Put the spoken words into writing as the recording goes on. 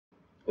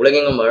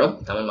உலகெங்கும் வாழும்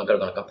தமிழ்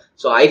மக்களுக்கு வணக்கம்.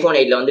 ஸோ ஐஃபோன்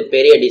 8ல வந்து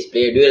பெரிய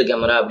டிஸ்பிளே, டூயல்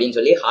கேமரா அப்படின்னு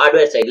சொல்லி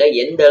ஹார்ட்வேர் சைடில்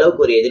எந்த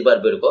அளவுக்கு ஒரு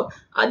எதிர்பார்ப்பு இருக்கோ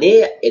அதே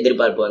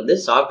எதிர்பார்ப்பு வந்து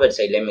சாஃப்ட்வேர்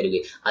சைட்லேயும்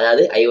இருக்கு.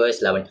 அதாவது iOS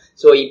 11.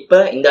 ஸோ இப்போ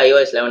இந்த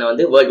iOS 11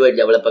 வந்து வேர்ல்டு வைட்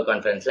டெவலப்பர்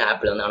கான்ஃபரன்ஸ்ல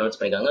ஆப்பிள் வந்து அனௌன்ஸ்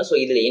பண்ணிருக்காங்க. ஸோ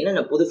இதில்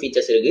என்னென்ன புது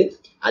ஃபீச்சர்ஸ் இருக்கு,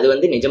 அது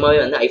வந்து நிஜமாவே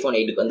வந்து ஐஃபோன்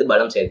 8க்கு வந்து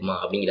பலம் சேர்க்குமா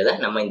அப்படிங்கிறத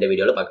நம்ம இந்த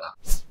வீடியோவில் பார்க்கலாம்.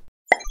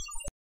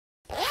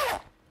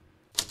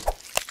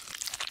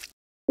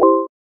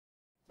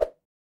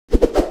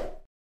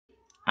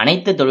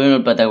 அனைத்து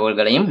தொழில்நுட்ப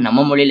தகவல்களையும்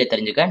நம்ம மொழியில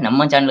தெரிஞ்சுக்க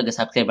நம்ம சேனலுக்கு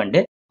சப்ஸ்கிரைப்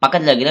பண்ணிட்டு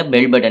பக்கத்துல இருக்கிற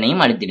பெல் பட்டனையும்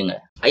அழுத்திடுங்க.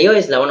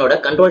 iOS 11ஓட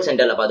கண்ட்ரோல்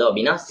சென்டர்ல பார்த்தோம்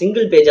அப்படின்னா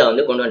சிங்கிள் பேஜா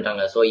வந்து கொண்டு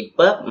வந்துட்டாங்க. ஸோ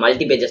இப்போ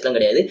மல்டி பேஜஸ்லாம்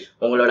கிடையாது.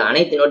 உங்களோட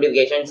அனைத்து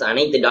நோட்டிபிகேஷன்ஸ்,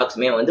 அனைத்து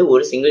டாக்ஸுமே வந்து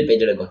ஒரு சிங்கிள்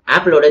பேஜ் இருக்கும்.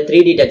 ஆப்பிளோட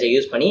 3D டச்சை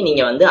யூஸ் பண்ணி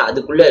நீங்க வந்து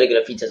அதுக்குள்ள இருக்கிற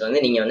ஃபீச்சர்ஸ்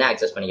வந்து நீங்க வந்து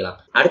ஆக்சஸ் பண்ணிக்கலாம்.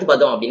 அடுத்து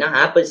பார்த்தோம் அப்படின்னா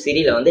ஆப்பிள்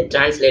சிரியில வந்து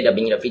டிரான்ஸ்லேட்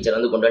அப்படிங்கிற ஃபீச்சர்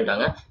வந்து கொண்டு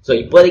வந்துட்டாங்க. ஸோ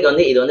இப்போதைக்கு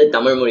வந்து இது வந்து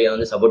தமிழ் மொழியை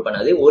வந்து சப்போர்ட்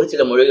பண்ணாது, ஒரு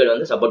சில மொழிகள்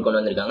வந்து சப்போர்ட்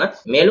கொண்டு வந்திருக்காங்க.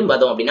 மேலும்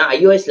பார்த்தோம் அப்படின்னா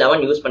iOS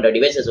 11 யூஸ் பண்ற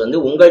டிவைசஸ் வந்து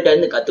உங்கள்கிட்ட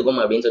இருந்து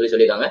கத்துக்கும் அப்படின்னு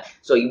சொல்லியிருக்காங்க.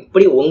 ஸோ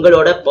இப்படி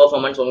உங்களோட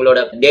பெர்ஃபார்மன்ஸ்,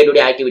 உங்களோட டே டு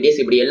டே ஆக்டிவிட்டிஸ்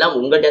இப்படி எல்லாம்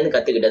உங்கள்கிட்ட இருந்து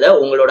கத்துக்கிட்டதை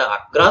உங்களோட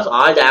அக்ராஸ்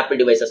ஆல் த ஆப்பிள்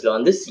டிவைசஸ்ல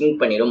வந்து சிங்க்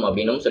பண்ணிடும்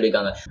அப்படின்னு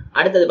சொல்லியிருக்காங்க.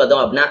 அடுத்தது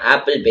பார்த்தோம் அப்படின்னா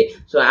Apple Pay.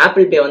 So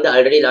Apple Pay வந்து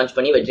ஆல்ரெடி லான்ச்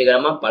பண்ணி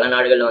வெற்றிகரமா பல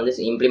நாடுகள்ல வந்து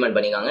இம்ப்ளிமெண்ட்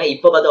பண்ணிருக்காங்க.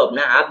 இப்போ பார்த்தோம்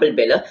அப்படின்னா ஆப்பிள்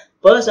பேல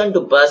பர்சன் டு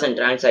பர்சன்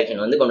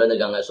டிரான்சாக்ஷன் வந்து கொண்டு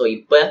வந்திருக்காங்க. ஸோ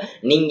இப்போ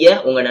நீங்க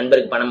உங்க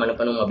நண்பருக்கு பணம்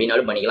அனுப்பணும்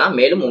அப்படின்னாலும் பண்ணிக்கலாம்,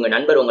 மேலும் உங்க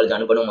நண்பர் உங்களுக்கு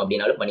அனுப்பணும்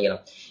அப்படின்னாலும்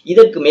பண்ணிக்கலாம்.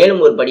 இதற்கு மேலும்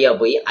ஒரு படியா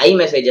போய்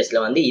iMessagesல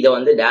வந்து இதை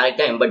வந்து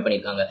டைரக்டா எம்பெட்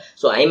பண்ணிருக்காங்க.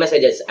 ஸோ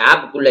iMessages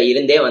ஆப்புக்குள்ள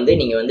இருந்தே வந்து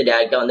நீங்க வந்து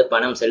டைரக்டா வந்து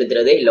பணம்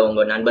செலுத்துறது, இல்ல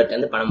உங்க நண்பர்கிட்ட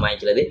இருந்து பணம்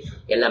வாங்கிக்கிறது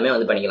எல்லாமே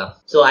வந்து பண்ணிக்கலாம்.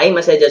 ஸோ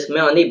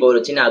iMessagesக்குமே வந்து இப்போ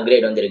ஒரு சின்ன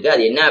அப்கிரேட் வந்து இருக்கு.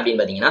 அது என்ன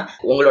அப்படின்னு பாத்தீங்கன்னா,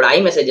 உங்களோட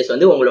iMessages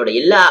வந்து உங்களோட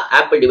எல்லா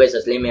ஆப்பிள்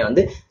டிவைசஸ்லயுமே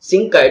வந்து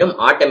சிங்க் ஆயிடும்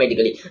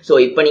ஆட்டோமேட்டிக்கலி. ஸோ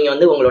இப்போ நீங்க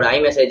வந்து உங்களோட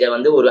iMessage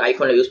வந்து ஒரு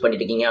ஐபோன்ல யூஸ்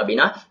பண்ணிட்டு இருக்கீங்க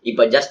அப்படின்னா,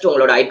 இப்ப ஜஸ்ட்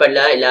உங்களோட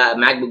ஐபேட்ல இல்ல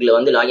மேக்புக்ல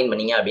வந்து லாகின்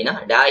பண்ணீங்க அப்படின்னா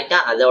டைரக்டா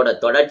அதோட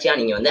தொடர்ச்சியா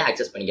நீங்க வந்து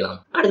ஆக்சஸ் பண்ணிக்கலாம்.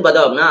 அடுத்து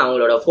பார்த்தோம் அப்படின்னா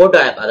அவங்களோட போட்டோ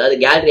ஆப், அதாவது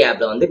கேலரி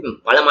ஆப்ல வந்து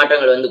பல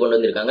மாற்றங்கள் வந்து கொண்டு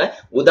வந்திருக்காங்க.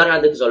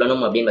 உதாரணத்துக்கு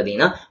சொல்லணும் அப்படின்னு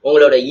பாத்தீங்கன்னா,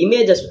 உங்களோட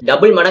இமேஜஸ்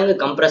டபுள் மடங்கு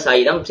கம்ப்ரஸ்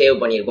ஆகி தான் சேவ்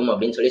பண்ணிருக்கும்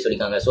அப்படின்னு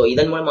சொல்லியிருக்காங்க. ஸோ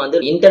இதன் மூலமா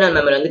வந்து இன்டர்னல்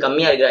மெமரி வந்து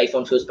கம்மியா இருக்கிற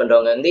ஐபோன்ஸ் யூஸ்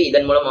பண்றவங்க வந்து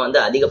இதன் மூலமா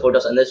வந்து அதிக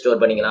போட்டோஸ் வந்து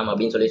ஸ்டோர் பண்ணிக்கலாம்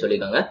அப்படின்னு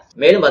சொல்லியிருக்காங்க.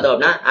 மேலும் பார்த்தோம்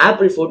அப்படின்னா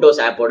ஆப்பிள்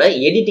போட்டோஸ் ஆப்போட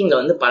எடிட்டிங்ல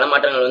வந்து பல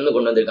மாற்றங்கள் வந்து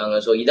கொண்டு வந்திருக்காங்க.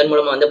 ஸோ இதன்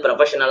மூலமா வந்து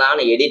ப்ரொஃபஷனலான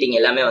எடிட்டிங்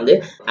எல்லாமே வந்து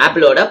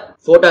ஆப்பிளோட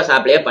போட்டோஸ்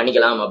ஆப்லயே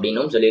பண்ணிக்கலாம்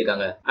அப்படின்னு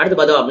சொல்லியிருக்காங்க. அடுத்து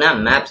பார்த்தோம் அப்படின்னா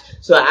மேப்ஸ்.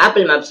 ஸோ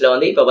ஆப்பிள் மேப்ஸ்ல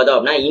வந்து இப்ப பார்த்தோம்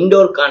அப்படின்னா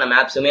இண்டோருக்கான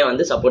மேப்ஸுமே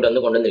வந்து சப்போர்ட்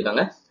வந்து கொண்டு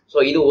வந்திருக்காங்க.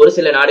 ஸோ இது ஒரு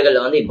சில நாடுகள்ல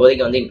வந்து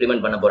இப்போதைக்கு வந்து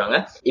இம்ப்ளிமெண்ட் பண்ண போறாங்க.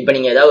 இப்போ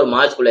நீங்க ஏதாவது ஒரு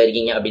மால்ஸ்குள்ள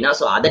இருக்கீங்க அப்படின்னா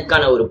ஸோ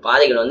அதற்கான ஒரு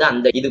பாதைகள் வந்து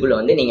அந்த இதுக்குள்ள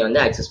வந்து நீங்க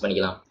வந்து ஆக்சஸ்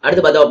பண்ணிக்கலாம்.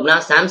 அடுத்து பார்த்தோம் அப்படின்னா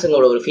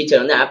சாம்சங்கோட ஒரு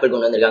ஃபீச்சர் வந்து ஆப்பிள்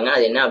கொண்டு வந்திருக்காங்க.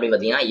 அது என்ன அப்படின்னு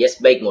பாத்தீங்கன்னா எஸ்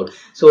பைக் மோட்.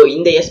 ஸோ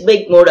இந்த எஸ்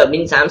பைக் மோட்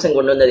அப்படின்னு சாம்சங்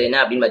கொண்டு வந்தது என்ன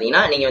அப்படின்னு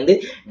பாத்தீங்கன்னா, நீங்க வந்து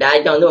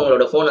டைரக்டா வந்து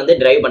உங்களோட போன் வந்து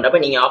டிரைவ்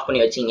பண்றப்ப நீங்க ஆஃப்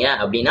பண்ணி வச்சீங்க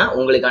அப்படின்னா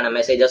உங்களுக்கான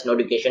மெசேஜஸ்,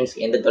 நோட்டிபிகேஷன்ஸ்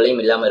எந்த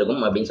தொலையும் இல்லாம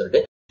இருக்கும் அப்படின்னு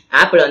சொல்லிட்டு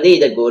ஆப்பிள் வந்து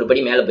இதற்கு ஒரு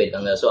படி மேல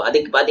போயிருக்காங்க. ஸோ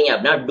அதுக்கு பாத்தீங்க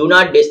அப்படின்னா to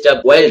not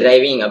disturb while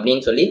driving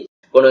அப்படின்னு சொல்லி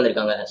கொண்டு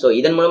வந்திருக்காங்க. ஸோ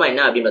இதன் மூலமா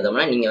என்ன அப்படின்னு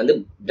பார்த்தோம்னா, நீங்க வந்து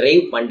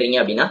டிரைவ் பண்றீங்க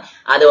அப்படின்னா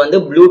அதை வந்து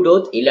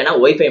ப்ளூடூத் இல்லைனா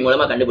ஒய்ஃபை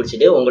மூலமா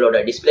கண்டுபிடிச்சிட்டு உங்களோட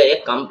டிஸ்பிளேயை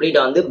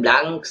கம்ப்ளீட்டா வந்து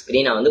பிளாங்க்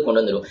ஸ்கிரீனா வந்து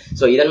கொண்டு வந்துடும்.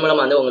 ஸோ இதன்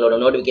மூலமா வந்து உங்களோட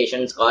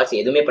நோட்டிபிகேஷன்ஸ், கால்ஸ்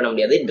எதுவுமே பண்ண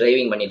முடியாது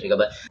டிரைவிங் பண்ணிட்டு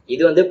இருக்கப்ப.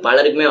 இது வந்து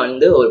பலருக்குமே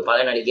வந்து ஒரு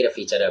பலனளிக்கிற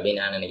ஃபீச்சர்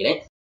அப்படின்னு நான் நினைக்கிறேன்.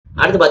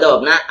 அடுத்து பார்த்தோம்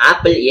அப்படின்னா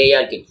ஆப்பிள்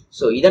AR கிட்.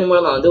 ஸோ இதன்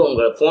மூலமா வந்து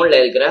உங்க போன்ல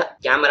இருக்கிற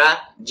கேமரா,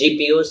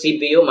 GPU,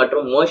 CPU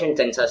மற்றும் மோஷன்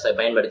சென்சார்ஸை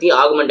பயன்படுத்தி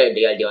ஆகுமெண்டட்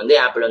ரியாலிட்டி வந்து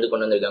ஆப்பிள் வந்து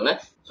கொண்டு வந்திருக்காங்க.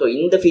 ஸோ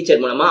இந்த ஃபீச்சர்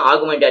மூலமா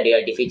ஆகுமெண்டட்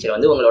ரியாலிட்டி ஃபீச்சர்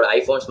வந்து உங்களோட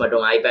ஐபோன்ஸ்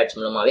மற்றும் ஐபேட்ஸ்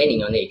மூலமாவே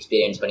நீங்க வந்து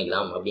எக்ஸ்பீரியன்ஸ்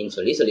பண்ணிக்கலாம் அப்படின்னு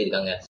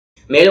சொல்லியிருக்காங்க.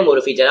 மேலும்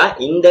ஒரு ஃபீச்சரா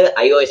இந்த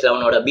iOS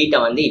 11ஓட பீட்டா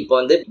வந்து இப்போ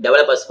வந்து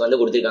டெவலப்பர்ஸ்க்கு வந்து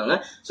கொடுத்திருக்காங்க.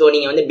 ஸோ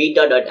நீங்க வந்து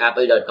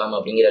beta.apple.com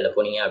அப்படிங்கிறதுல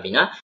போனீங்க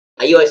அப்படின்னா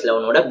iOS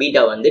 11ஓட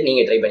பீட்டா வந்து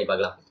நீங்க ட்ரை பண்ணி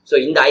பார்க்கலாம். ஸோ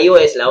இந்த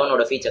iOS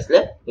 11ஓட ஃபீச்சர்ஸ்ல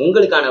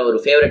உங்களுக்கான ஒரு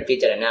ஃபேவரட்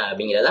ஃபீச்சர் என்ன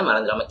அப்படிங்கிறத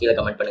மறந்துடாம கீழே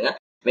கமெண்ட் பண்ணுங்க.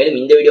 மேலும்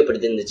இந்த வீடியோ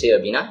பிடிச்சிருந்துச்சு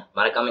அப்படின்னா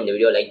மறக்காம இந்த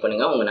வீடியோ லைக்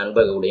பண்ணுங்க, உங்க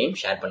நண்பர்களுடையும்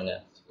ஷேர் பண்ணுங்க.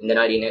 இந்த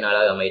நாள் இன்னும்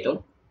நாளாக அமையட்டும்.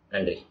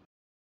 நன்றி.